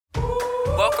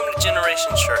Generation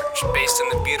Church, based in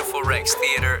the beautiful Rex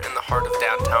Theater in the heart of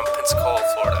downtown Pensacola,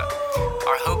 Florida.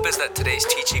 Our hope is that today's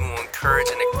teaching will encourage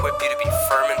and equip you to be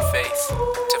firm in faith,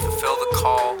 to fulfill the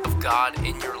call of God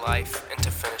in your life, and to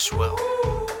finish well.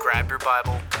 Grab your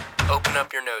Bible, open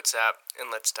up your notes app, and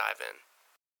let's dive in.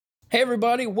 Hey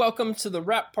everybody, welcome to the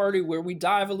Rap Party, where we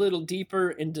dive a little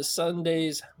deeper into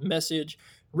Sunday's message.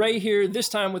 Ray here, this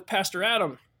time with Pastor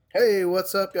Adam. Hey,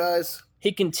 what's up, guys?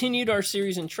 He continued our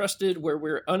series Entrusted, where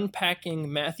we're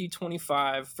unpacking Matthew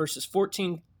 25, verses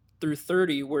 14 through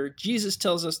 30, where Jesus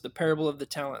tells us the parable of the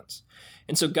talents.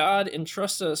 And so God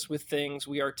entrusts us with things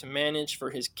we are to manage for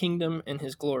his kingdom and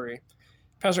his glory.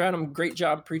 Pastor Adam, great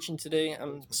job preaching today.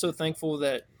 I'm so thankful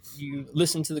that you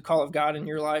listen to the call of God in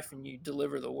your life and you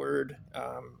deliver the word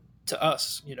to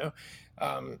us,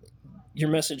 Your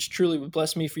message truly would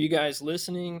bless me. For you guys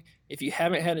listening, if you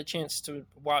haven't had a chance to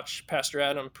watch Pastor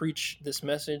Adam preach this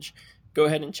message, go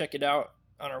ahead and check it out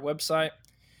on our website.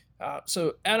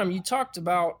 So Adam, you talked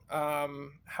about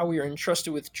how we are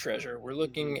entrusted with treasure. We're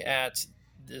looking at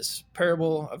this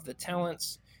parable of the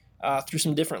talents through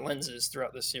some different lenses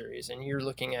throughout the series, and you're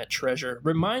looking at treasure.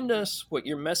 Remind us what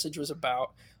your message was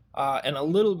about and a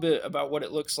little bit about what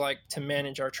it looks like to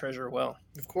manage our treasure well.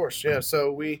 Of course, yeah.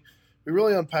 So we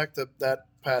really unpacked that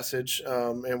passage,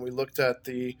 and we looked at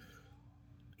the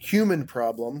human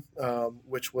problem,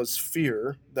 which was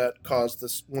fear that caused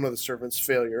one of the servants'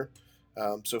 failure.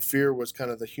 So fear was kind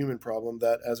of the human problem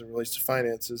that, as it relates to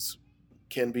finances,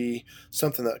 can be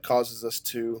something that causes us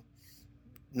to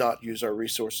not use our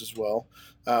resources well.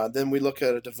 Then we look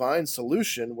at a divine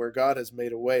solution where God has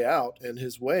made a way out, and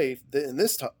his way in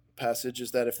this passage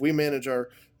is that if we manage our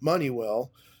money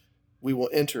well, we will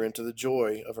enter into the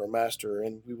joy of our master,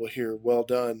 and we will hear, "Well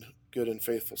done, good and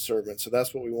faithful servant." So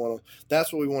that's what we want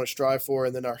to strive for.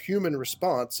 And then our human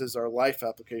response is our life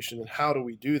application. And how do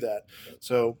we do that?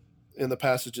 So in the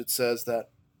passage, it says that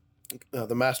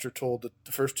the master told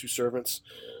the first two servants,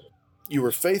 "You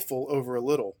were faithful over a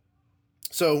little."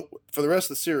 So for the rest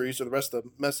of the series, or the rest of the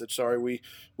message,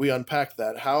 we unpacked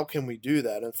that. How can we do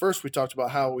that? And first we talked about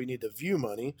how we need to view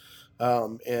money.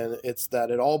 And it's that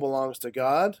it all belongs to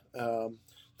God,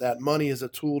 that money is a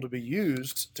tool to be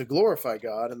used to glorify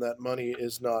God, and that money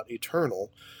is not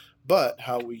eternal, but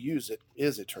how we use it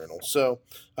is eternal. So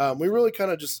we really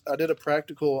kind of I did a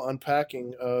practical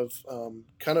unpacking of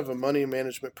kind of a money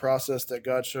management process that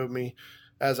God showed me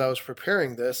as I was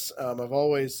preparing this. I've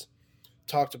always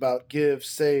talked about give,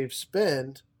 save,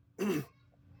 spend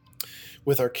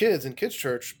with our kids in kids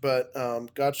church, but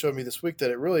God showed me this week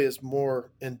that it really is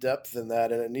more in depth than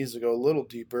that, and it needs to go a little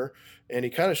deeper. And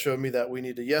he kind of showed me that we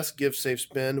need to, yes, give, save,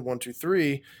 spend 1, 2,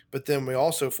 3, but then we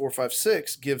also 4, 5,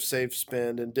 6 give, save,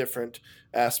 spend in different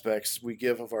aspects. We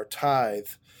give of our tithe,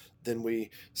 then we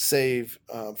save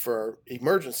for our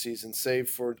emergencies and save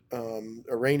for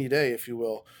a rainy day, if you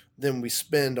will. Then we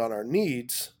spend on our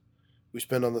needs. We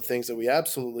spend on the things that we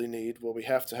absolutely need, what we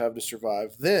have to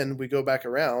survive. Then we go back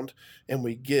around and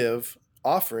we give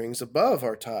offerings above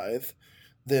our tithe.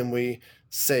 Then we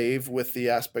save with the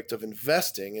aspect of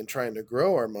investing and trying to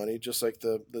grow our money, just like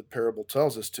the parable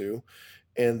tells us to.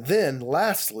 And then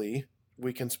lastly,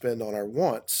 we can spend on our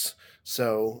wants.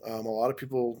 So a lot of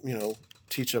people,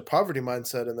 teach a poverty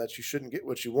mindset and that you shouldn't get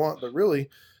what you want, but really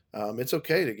it's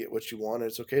okay to get what you want. And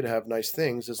it's okay to have nice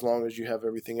things as long as you have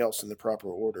everything else in the proper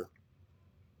order.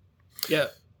 Yeah.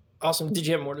 Awesome. Did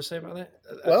you have more to say about that?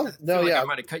 Well, no, yeah. I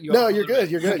might have cut you off. No, you're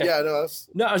good. You're good. Okay. Yeah, no.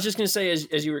 No, I was just going to say,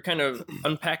 as you were kind of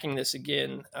unpacking this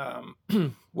again,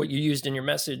 what you used in your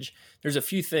message, there's a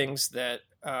few things that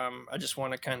I just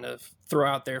want to kind of throw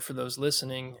out there for those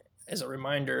listening as a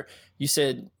reminder. You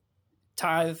said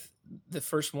tithe, the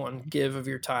first one, give of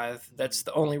your tithe. That's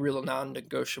the only real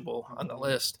non-negotiable on the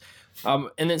list.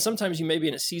 And then sometimes you may be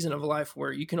in a season of life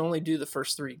where you can only do the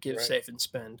first three, give, right, save, and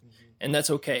spend. Mm-hmm. And that's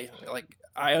okay. Like,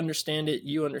 I understand it.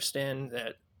 You understand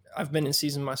that. I've been in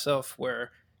season myself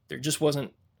where there just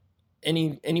wasn't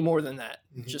any more than that,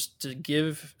 mm-hmm, just to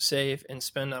give, save, and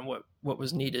spend on what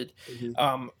was needed.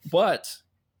 Mm-hmm. But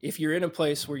if you're in a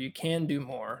place where you can do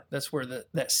more, that's where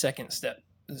that second step,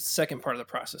 the second part of the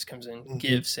process comes in. Mm-hmm.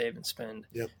 Give, save, and spend.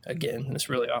 Yep. Again, that's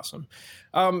really awesome.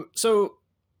 So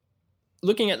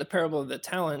looking at the parable of the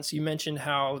talents, you mentioned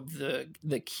how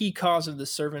the key cause of the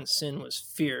servant's sin was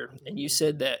fear. And you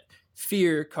said that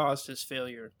fear caused his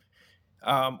failure.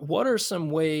 What are some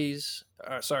ways,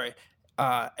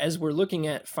 as we're looking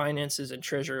at finances and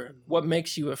treasure, what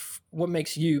makes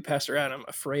you, Pastor Adam,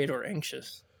 afraid or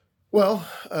anxious? Well,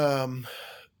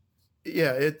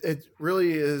 it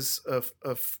really is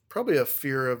probably a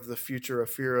fear of the future, a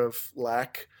fear of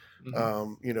lack,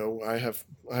 Mhm. I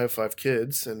have 5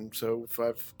 kids, and so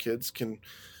 5 kids can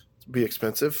be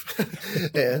expensive.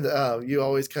 And you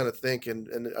always kind of think,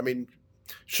 and I mean,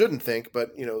 shouldn't think,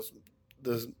 but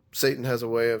Satan has a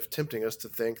way of tempting us to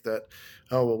think that,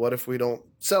 oh well, what if we don't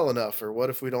sell enough, or what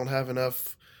if we don't have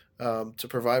enough to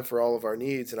provide for all of our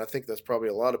needs? And I think that's probably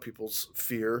a lot of people's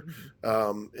fear,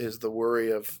 Mhm. is the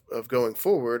worry of going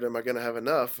forward. Am I going to have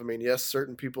enough? I mean, yes,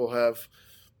 certain people have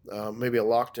maybe a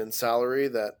locked in salary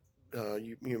that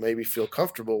you maybe feel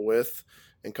comfortable with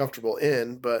and comfortable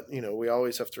in, but we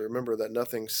always have to remember that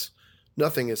nothing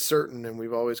is certain, and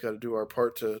we've always got to do our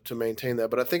part to maintain that.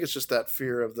 But I think it's just that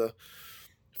fear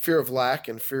of lack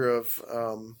and fear of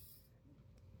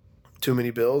too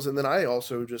many bills. And then I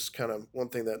also just kind of, one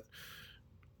thing that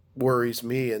worries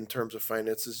me in terms of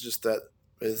finance is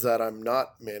that I'm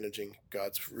not managing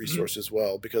God's Mhm. resources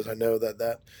well, because I know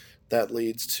that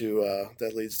leads to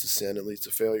sin, and leads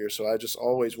to failure. So I just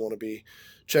always want to be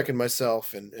checking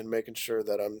myself, and making sure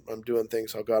that I'm doing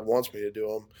things how God wants me to do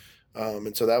them.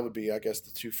 And so that would be, I guess,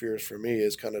 the two fears for me,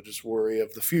 is kind of just worry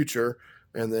of the future,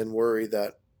 and then worry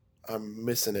that I'm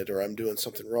missing it, or I'm doing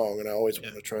something wrong. And I always Yeah.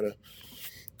 want to try to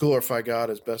glorify God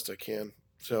as best I can.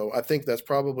 So I think that's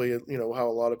probably how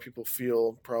a lot of people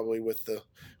feel, probably with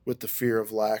the fear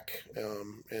of lack,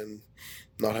 and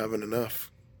not having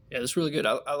enough. Yeah, that's really good.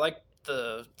 I like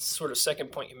the sort of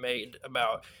second point you made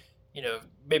about,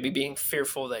 maybe being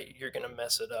fearful that you're going to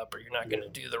mess it up or you're not going to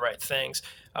do the right things.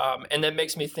 And that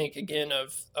makes me think again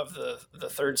of the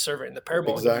third servant in the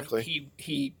parable. Exactly.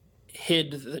 He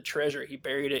hid the treasure, he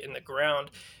buried it in the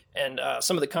ground. And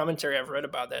some of the commentary I've read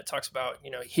about that talks about,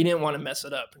 he didn't want to mess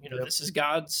it up. Yep. This is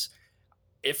God's.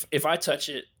 If I touch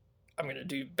it, I'm going to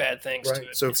do bad things to Right.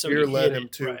 it. So And so he hid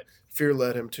it. Right. fear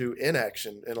led him to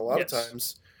inaction, and a lot of Yes.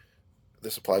 times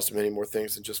this applies to many more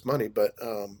things than just money. But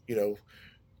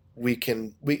we're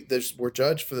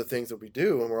judged for the things that we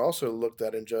do, and we're also looked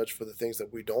at and judged for the things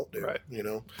that we don't do. Right.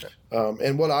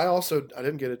 And what I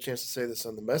didn't get a chance to say this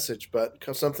on the message, but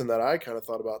something that I kind of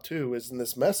thought about too is in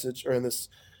this message, or in this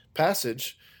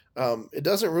passage, it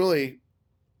doesn't really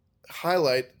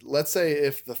highlight. Let's say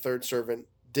if the third servant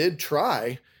did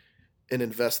try and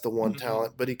invest the one Mhm.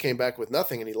 talent, but he came back with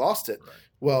nothing and he lost it. Right.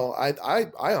 Well,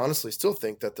 I honestly still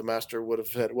think that the master would have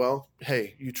said, "Well,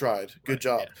 hey, you tried, good Right.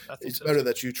 job. Yeah, I think It's so better too.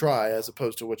 that you try, as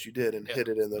opposed to what you did and Yeah. Mhm.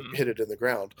 hit it in the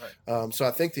ground." Right. So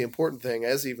I think the important thing,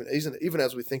 as even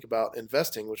as we think about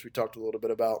investing, which we talked a little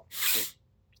bit about,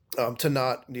 to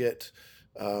not get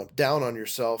down on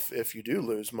yourself if you do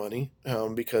lose money,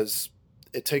 because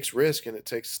it takes risk, and it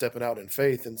takes stepping out in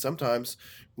faith, and sometimes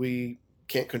we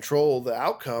can't control the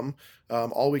outcome.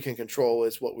 All we can control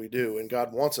is what we do, and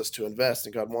God wants us to invest,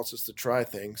 and God wants us to try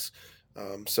things.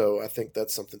 So I think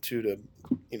that's something too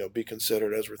to be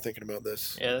considered as we're thinking about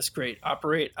this. Yeah, that's great.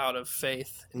 Operate out of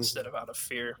faith instead Mhm. of out of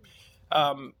fear.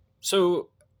 So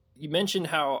you mentioned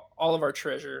how all of our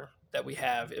treasure that we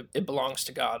have, it belongs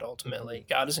to God ultimately. Mhm.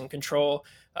 God is in control.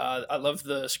 I love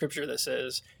the scripture that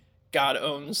says God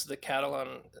owns the cattle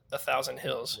on 1,000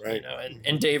 hills, Right.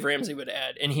 and Dave Ramsey would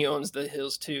add, and he owns the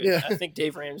hills too. Yeah. I think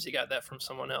Dave Ramsey got that from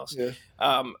someone else. Yeah.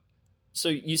 Um, so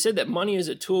you said that money is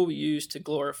a tool we use to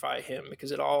glorify him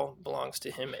because it all belongs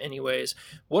to him anyways.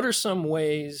 What are some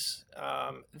ways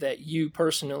that you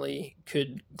personally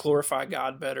could glorify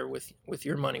God better with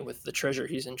your money, with the treasure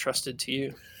he's entrusted to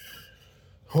you?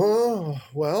 Oh,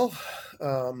 well,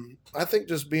 I think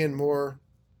just being more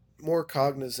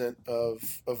cognizant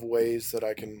of ways that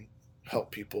I can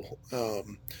help people.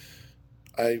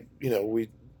 I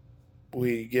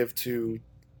we give to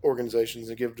organizations,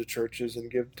 and give to churches, and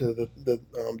give to the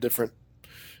different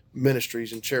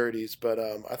ministries and charities, but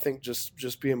I think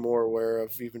just being more aware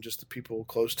of even just the people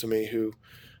close to me who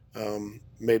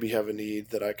maybe have a need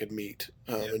that I could meet,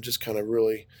 Yeah. and just kind of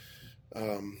really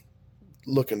um,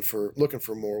 looking for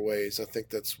more ways. I think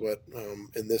that's what,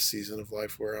 in this season of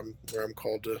life, where I'm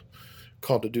called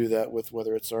to do that with,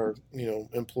 whether it's our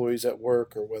employees at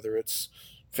work, or whether it's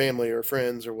family or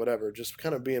friends or whatever. Just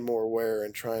kind of being more aware,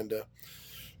 and trying to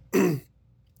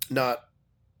not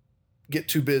get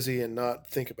too busy and not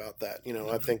think about that. I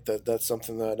Mhm. think that that's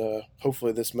something that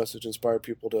hopefully this message inspired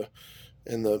people to,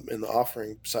 in the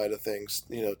offering side of things,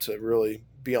 to really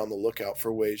be on the lookout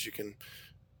for ways you can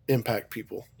impact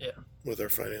people Yeah. with their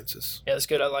finances. Yeah, that's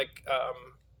good. I like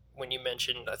when you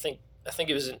mentioned. I think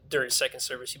it was during second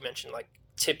service. You mentioned like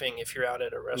tipping if you're out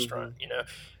at a Hmm. restaurant.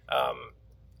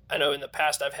 I know in the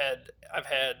past I've had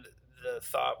the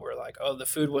thought where like, oh, the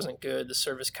food wasn't good, the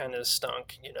service kind of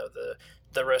stunk.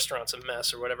 The restaurant's a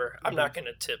mess or whatever. I'm Hmm. not going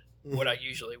to tip what Hmm. I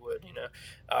usually would.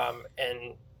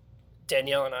 And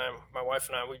Danielle and I, my wife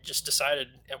and I, we just decided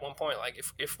at one point, like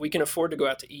if we can afford to go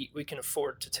out to eat, we can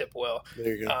afford to tip well,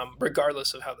 There you go.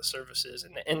 regardless of how the service is.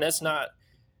 And that's not,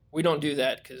 we don't do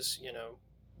that because,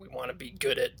 we want to be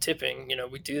good at tipping.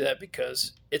 We do that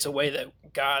because it's a way that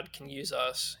God can use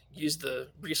us, use the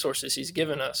resources he's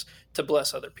given us to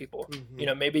bless other people.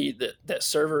 Mm-hmm. Maybe that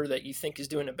server that you think is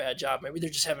doing a bad job, maybe they're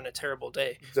just having a terrible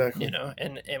day. Exactly.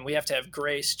 And we have to have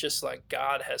grace, just like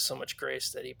God has so much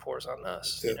grace that he pours on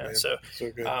us. So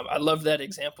good. I love that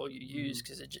example you use,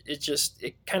 because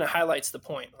it kind of highlights the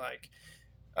point. Like,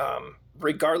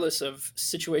 regardless of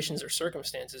situations or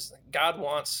circumstances, God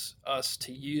wants us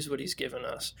to use what he's given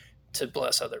us to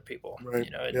bless other people. Right.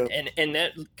 And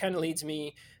that kind of leads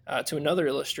me to another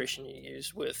illustration you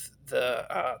use with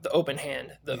the open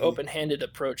hand, the open-handed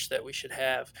approach that we should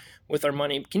have with our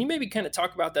money. Can you maybe kind of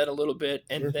talk about that a little bit?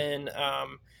 And Sure. Then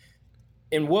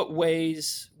in what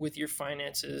ways with your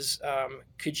finances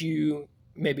could you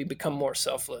maybe become more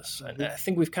selfless? And I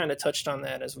think we've kind of touched on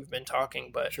that as we've been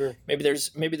talking, but Sure. maybe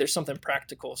there's something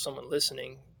practical someone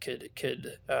listening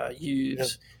could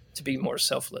use to be more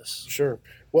selfless. Sure.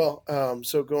 Well,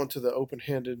 so going to the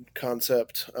open-handed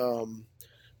concept,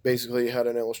 basically had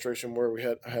an illustration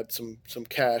where I had some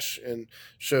cash and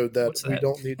showed that we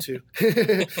don't need to,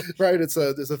 right. It's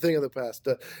a thing of the past,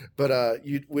 but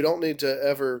we don't need to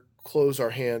ever close our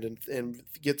hand and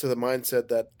get to the mindset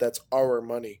that that's our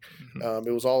money. Mm-hmm.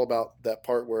 It was all about that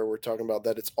part where we're talking about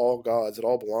that it's all God's, it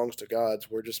all belongs to God's.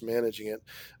 We're just managing it.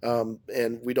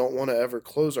 And we don't want to ever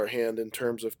close our hand in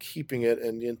terms of keeping it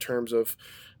and in terms of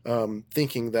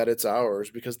thinking that it's ours,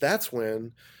 because that's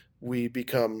when we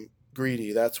become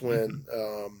greedy. That's when,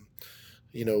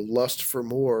 lust for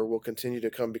more will continue to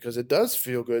come, because it does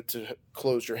feel good to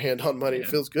close your hand on money. It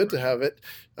feels good to have it.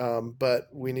 But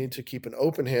we need to keep an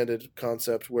open-handed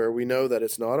concept where we know that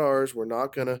it's not ours. We're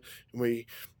not going to, we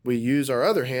use our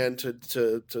other hand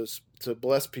to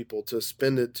bless people, to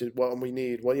spend it to what we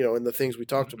need, and the things we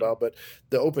talked about. But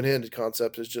the open-handed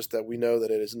concept is just that we know that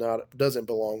it doesn't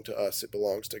belong to us. It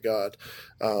belongs to God.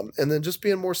 And then just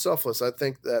being more selfless. I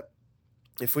think that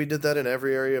if we did that in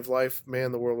every area of life,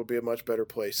 man, the world would be a much better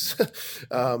place.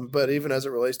 But even as it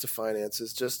relates to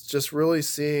finances, just really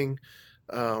seeing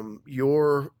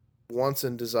your wants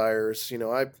and desires.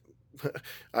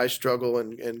 I struggle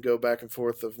and go back and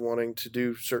forth of wanting to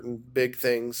do certain big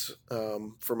things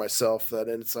for myself,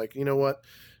 and it's like, you know what?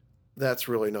 That's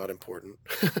really not important.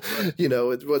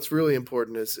 What's really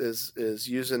important is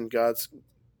using God's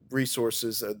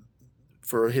resources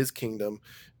for his kingdom.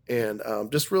 And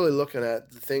just really looking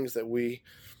at the things that we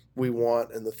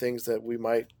want and the things that we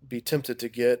might be tempted to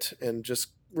get, and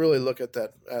just really look at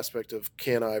that aspect of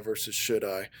can I versus should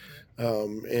I.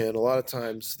 And a lot of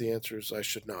times the answer is I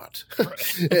should not.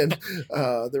 Right. And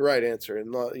the right answer.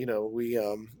 And,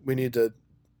 we need to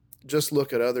just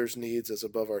look at others' needs as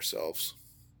above ourselves.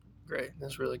 Great.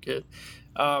 That's really good.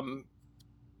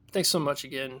 Thanks so much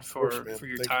again for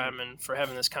your time and for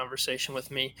having this conversation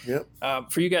with me. Yep.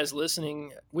 For you guys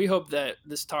listening, we hope that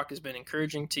this talk has been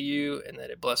encouraging to you and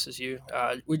that it blesses you.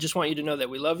 We just want you to know that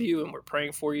we love you and we're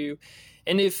praying for you.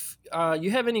 And if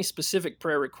you have any specific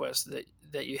prayer requests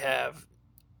that you have,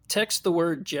 text the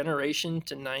word generation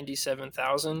to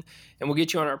 97,000 and we'll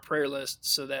get you on our prayer list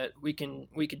so that we can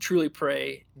truly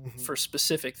pray for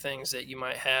specific things that you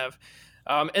might have.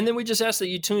 And then we just ask that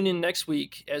you tune in next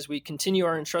week as we continue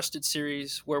our Entrusted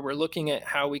series, where we're looking at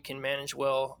how we can manage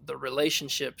well the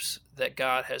relationships that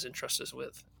God has entrusted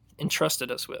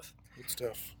us with. Good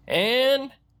stuff.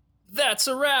 And that's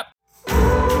a wrap.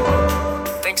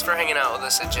 Thanks for hanging out with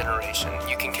us at Generation.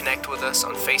 You can connect with us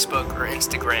on Facebook or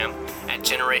Instagram at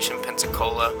Generation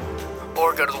Pensacola,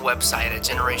 or go to the website at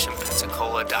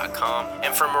generationpensacola.com,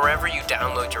 and from wherever you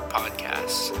download your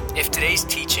podcasts. If today's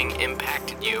teaching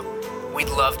impacted you, we'd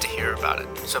love to hear about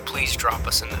it, so please drop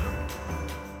us a note.